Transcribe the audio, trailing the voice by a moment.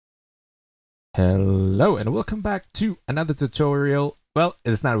Hello and welcome back to another tutorial. Well,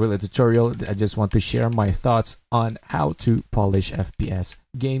 it's not really a tutorial, I just want to share my thoughts on how to polish FPS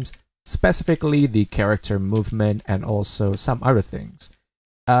games, specifically the character movement and also some other things.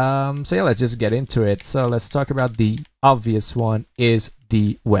 So yeah, let's just get into it. So let's talk about the obvious one is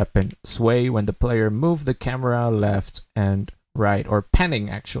the weapon sway when the player moves the camera left and right, or panning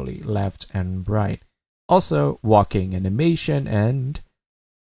actually left and right. Also walking animation and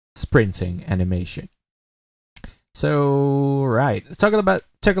sprinting animation. So right, let's talk a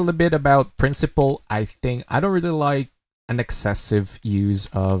little bit about principle. I think I don't really like an excessive use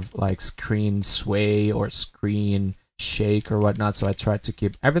of like screen sway or screen shake or whatnot, so I try to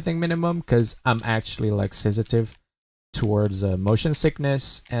keep everything minimum because I'm actually like sensitive towards motion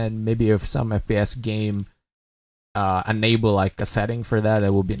sickness, and maybe if some FPS game enable like a setting for that,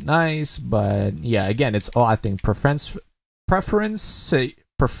 it would be nice. But yeah, again, it's all I think preferential.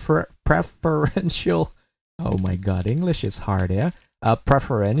 Oh my god, English is hard, yeah.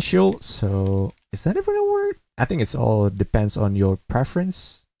 Preferential. So is that even a word? I think it's all depends on your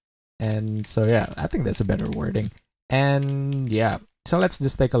preference. And so yeah, I think that's a better wording. And yeah, so let's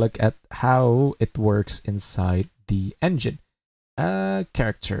just take a look at how it works inside the engine.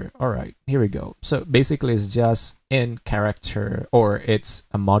 Character. All right, here we go. So basically it's just in character, or it's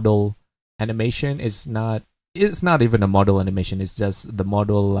a model animation. It's not even a model animation. It's just the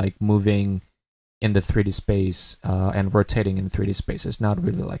model like moving in the 3D space and rotating in 3D space. It's not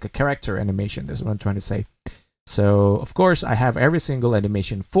really like a character animation. That's what I'm trying to say. So of course I have every single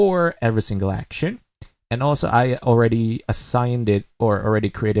animation for every single action, and also I already assigned it or already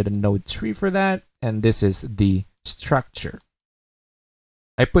created a node tree for that, and this is the structure.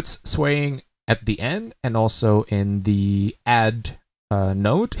 I put swaying at the end and also in the add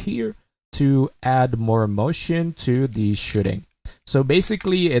node here to add more motion to the shooting. So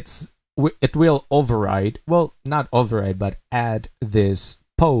basically it will override, well, not override, but add this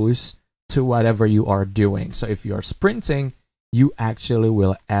pose to whatever you are doing. So if you're sprinting, you actually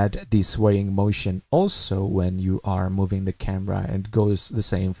will add the swaying motion also when you are moving the camera, and goes the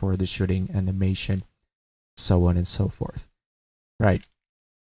same for the shooting animation, so on and so forth. Right.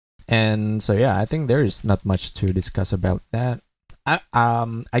 And so yeah, I think there is not much to discuss about that.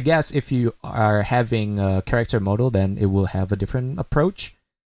 I guess if you are having a character model, then it will have a different approach.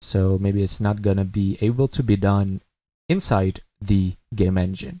 So maybe it's not gonna be able to be done inside the game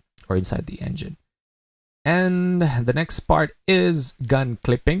engine or inside the engine. And the next part is gun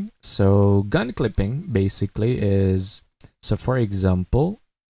clipping. So gun clipping basically is, so for example,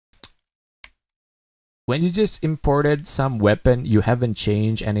 when you just imported some weapon, you haven't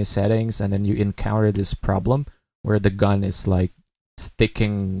changed any settings, and then you encounter this problem where the gun is like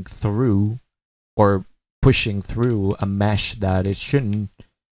sticking through or pushing through a mesh that it shouldn't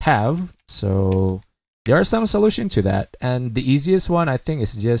have. So there are some solutions to that, and the easiest one I think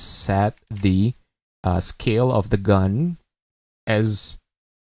is just set the scale of the gun as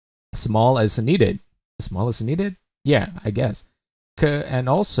small as needed. Small as needed? Yeah, I guess. And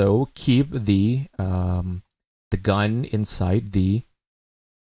also keep the gun inside the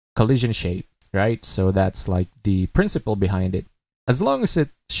collision shape, right? So that's like the principle behind it. As long as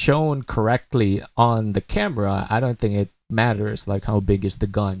it's shown correctly on the camera, I don't think it matters like how big is the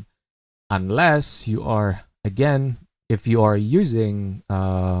gun, unless you are, again, if you are using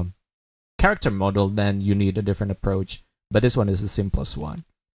character model, then you need a different approach. But this one is the simplest one.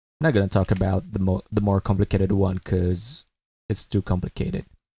 I'm not gonna talk about the more complicated one because it's too complicated.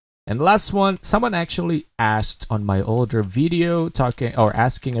 And the last one, someone actually asked on my older video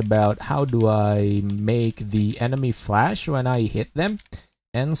asking about how do I make the enemy flash when I hit them.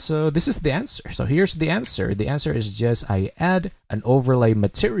 And so this is the answer. So here's the answer. The answer is just I add an overlay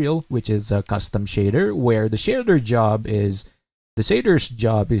material, which is a custom shader, where the shader's job is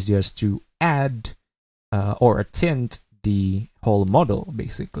just to add or tint the whole model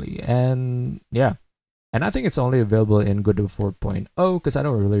basically. And yeah. And I think it's only available in Godot 4.0 because I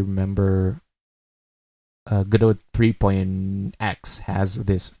don't really remember Godot 3.x has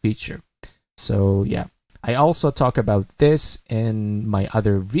this feature. So yeah, I also talk about this in my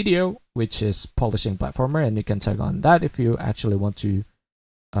other video, which is polishing platformer, and you can tag on that if you actually want to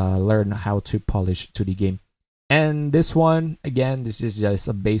learn how to polish 2D game. And this one, again, this is just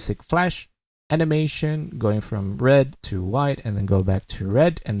a basic flash animation going from red to white and then go back to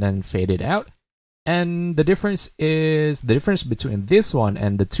red and then fade it out. And the difference between this one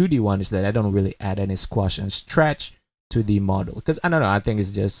and the 2D one is that I don't really add any squash and stretch to the model, because I don't know, I think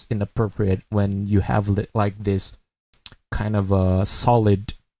it's just inappropriate when you have like this kind of a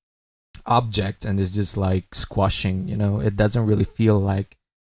solid object and it's just like squashing, you know, it doesn't really feel like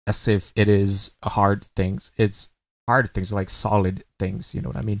as if it is a hard things. It's hard things, like solid things, you know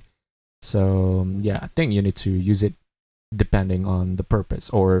what I mean? So yeah, I think you need to use it depending on the purpose,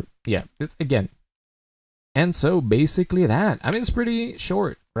 or yeah, it's again. And so basically that. I mean, it's pretty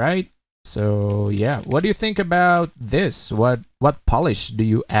short, right? So yeah, what do you think about this? What polish do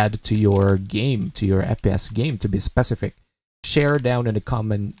you add to your game, to your FPS game, to be specific? Share down in the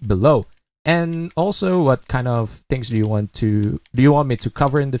comment below. And also, what kind of things do you want me to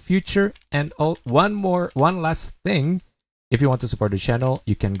cover in the future? And one last thing, if you want to support the channel,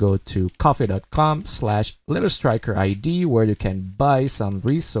 you can go to coffee.com/littlestrikerid, where you can buy some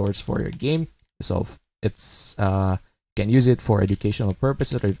resource for your game. So it's you can use it for educational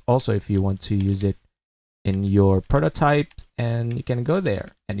purposes, or also if you want to use it in your prototype, and you can go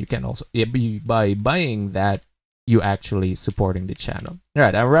there. And you can also, by buying that, you actually supporting the channel. All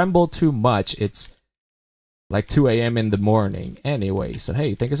right, I ramble too much. It's like 2 a.m. in the morning anyway. So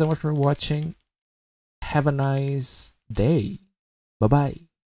hey, thank you so much for watching. Have a nice day. Bye bye.